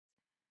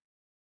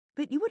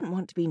But you wouldn't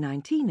want to be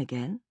 19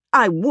 again.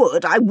 I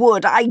would. I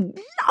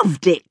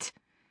loved it.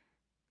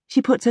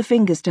 She puts her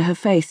fingers to her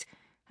face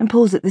and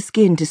pulls at the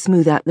skin to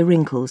smooth out the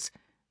wrinkles.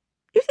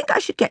 You think I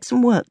should get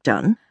some work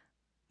done?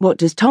 What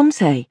does Tom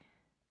say?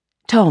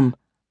 Tom,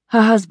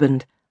 her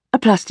husband, a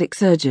plastic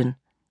surgeon.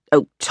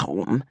 Oh,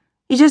 Tom.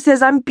 He just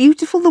says I'm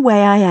beautiful the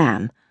way I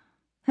am.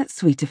 That's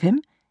sweet of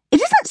him. It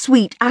isn't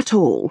sweet at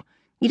all.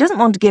 He doesn't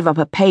want to give up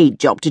a paid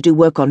job to do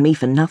work on me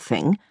for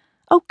nothing.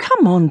 Oh,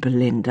 come on,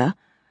 Belinda.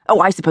 Oh,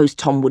 I suppose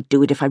Tom would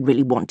do it if I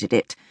really wanted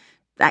it.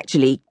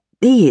 Actually,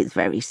 he is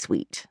very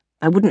sweet.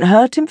 I wouldn't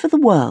hurt him for the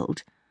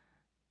world.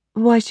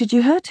 Why should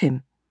you hurt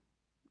him?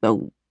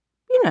 Oh,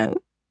 you know.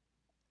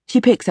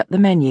 She picks up the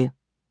menu.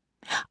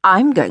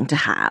 I'm going to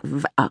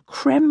have a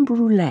creme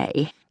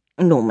brulee.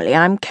 Normally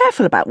I'm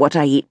careful about what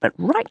I eat, but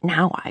right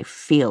now I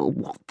feel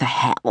what the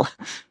hell.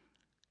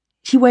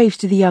 She waves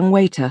to the young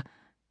waiter,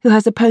 who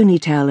has a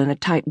ponytail and a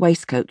tight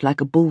waistcoat like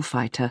a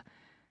bullfighter.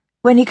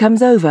 When he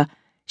comes over,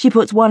 she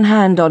puts one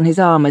hand on his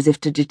arm as if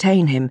to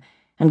detain him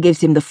and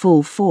gives him the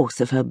full force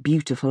of her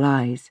beautiful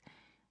eyes.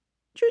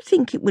 Do you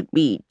think it would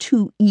be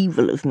too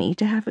evil of me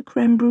to have a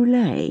creme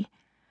brulee?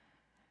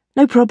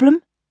 No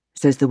problem,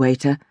 says the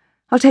waiter.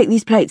 I'll take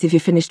these plates if you're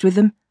finished with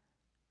them.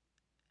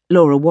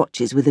 Laura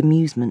watches with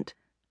amusement,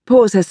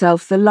 pours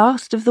herself the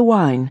last of the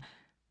wine.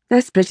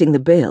 They're splitting the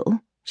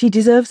bill. She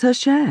deserves her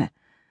share.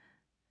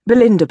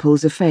 Belinda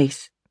pulls a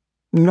face.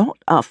 Not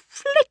a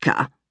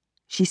flicker,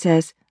 she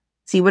says.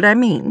 See what I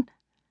mean?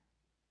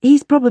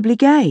 He's probably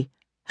gay.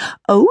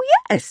 Oh,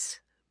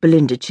 yes,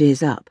 Belinda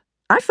cheers up.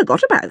 I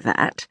forgot about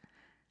that.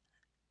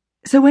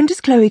 So when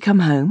does Chloe come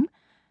home?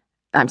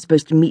 I'm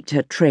supposed to meet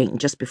her train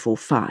just before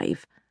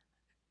 5.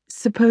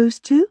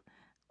 Supposed to?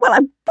 Well, I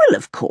will,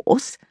 of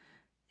course.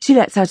 She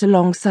lets out a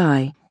long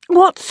sigh.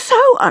 What's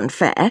so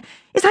unfair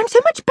is I'm so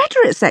much better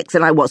at sex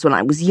than I was when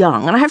I was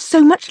young, and I have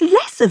so much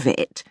less of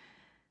it.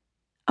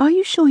 Are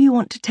you sure you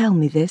want to tell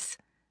me this?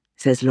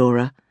 Says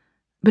Laura.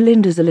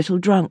 Belinda's a little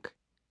drunk.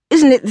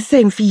 Isn't it the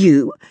same for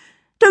you?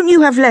 Don't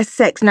you have less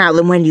sex now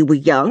than when you were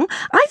young?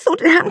 I thought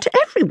it happened to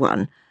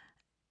everyone.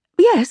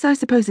 Yes, I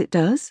suppose it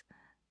does.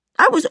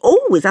 I was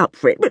always up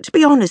for it, but to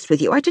be honest with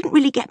you, I didn't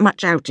really get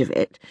much out of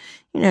it.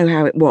 You know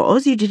how it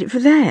was, you did it for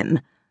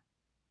them.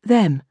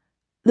 Them.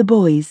 The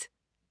boys.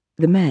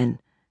 The men.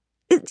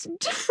 It's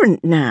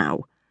different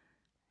now.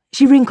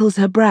 She wrinkles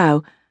her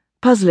brow,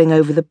 puzzling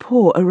over the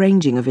poor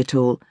arranging of it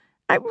all.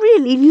 I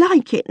really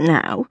like it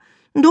now,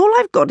 and all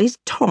I've got is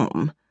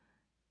Tom.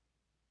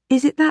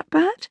 Is it that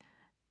bad?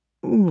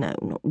 No,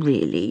 not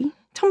really.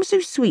 Tom's so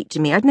sweet to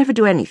me, I'd never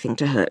do anything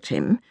to hurt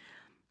him.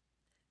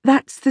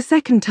 That's the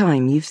second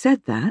time you've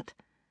said that.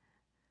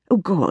 Oh,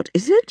 God,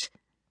 is it?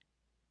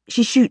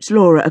 She shoots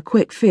Laura a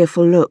quick,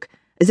 fearful look,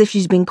 as if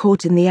she's been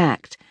caught in the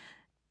act.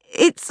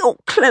 It's all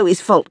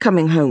Chloe's fault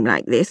coming home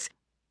like this.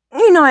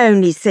 You know I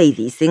only say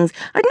these things.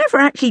 I'd never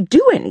actually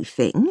do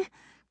anything.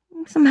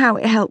 Somehow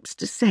it helps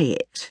to say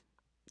it.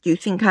 Do you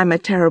think I'm a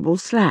terrible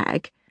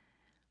slag?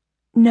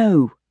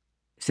 No,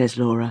 says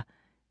Laura.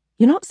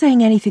 You're not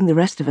saying anything the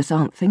rest of us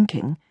aren't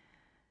thinking.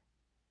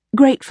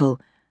 Grateful,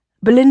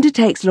 Belinda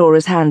takes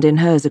Laura's hand in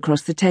hers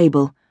across the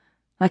table,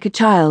 like a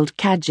child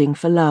cadging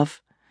for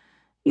love.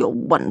 You're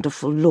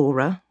wonderful,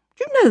 Laura.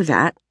 Do you know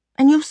that?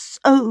 And you're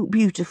so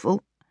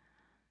beautiful.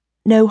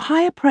 No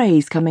higher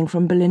praise coming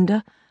from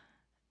Belinda,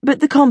 but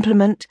the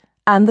compliment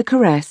and the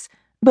caress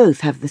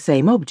both have the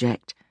same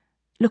object.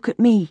 Look at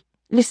me,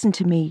 listen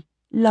to me,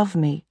 love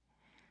me.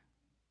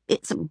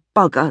 It's a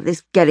bugger,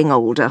 this getting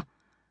older.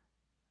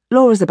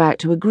 Laura's about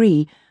to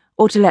agree,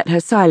 or to let her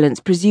silence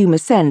presume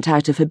assent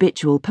out of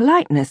habitual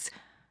politeness,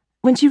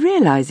 when she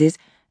realises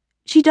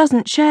she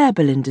doesn't share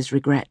Belinda's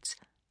regrets.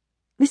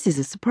 This is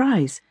a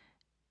surprise.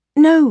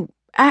 No,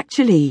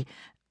 actually,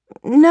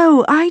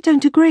 no, I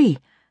don't agree.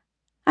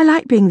 I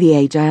like being the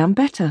age I am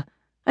better.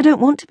 I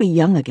don't want to be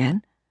young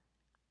again.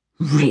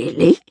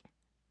 Really?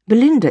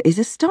 Belinda is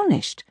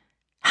astonished.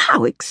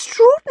 How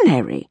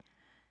extraordinary.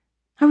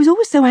 I was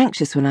always so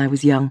anxious when I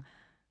was young.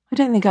 I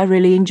don't think I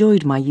really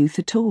enjoyed my youth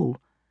at all.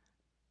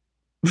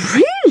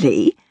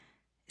 Really?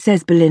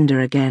 Says Belinda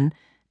again,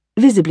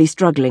 visibly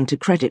struggling to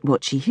credit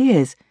what she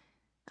hears.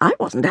 I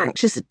wasn't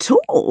anxious at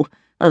all,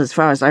 not as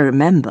far as I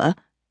remember.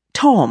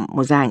 Tom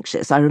was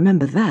anxious, I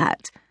remember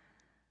that.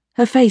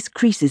 Her face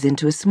creases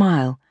into a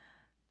smile.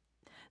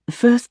 The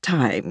first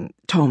time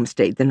Tom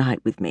stayed the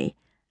night with me,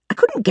 I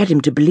couldn't get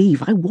him to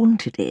believe I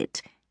wanted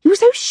it. He was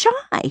so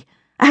shy.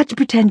 I had to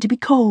pretend to be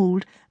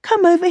cold.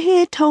 Come over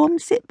here, Tom,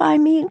 sit by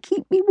me and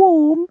keep me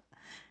warm.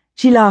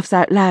 She laughs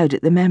out loud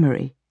at the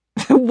memory.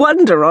 The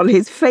wonder on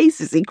his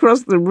face as he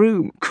crossed the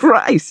room.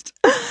 Christ!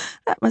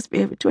 That must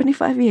be over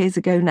 25 years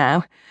ago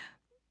now.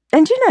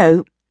 And you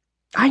know,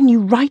 I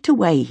knew right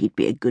away he'd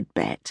be a good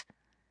bet.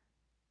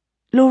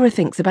 Laura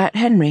thinks about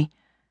Henry.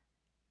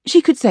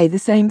 She could say the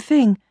same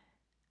thing.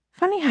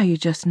 Funny how you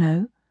just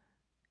know.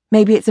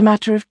 Maybe it's a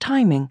matter of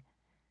timing.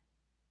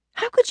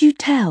 How could you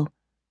tell?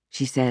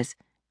 She says.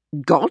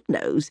 God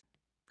knows.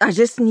 I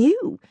just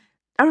knew.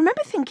 I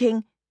remember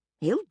thinking,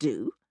 he'll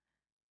do.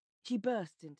 She bursts into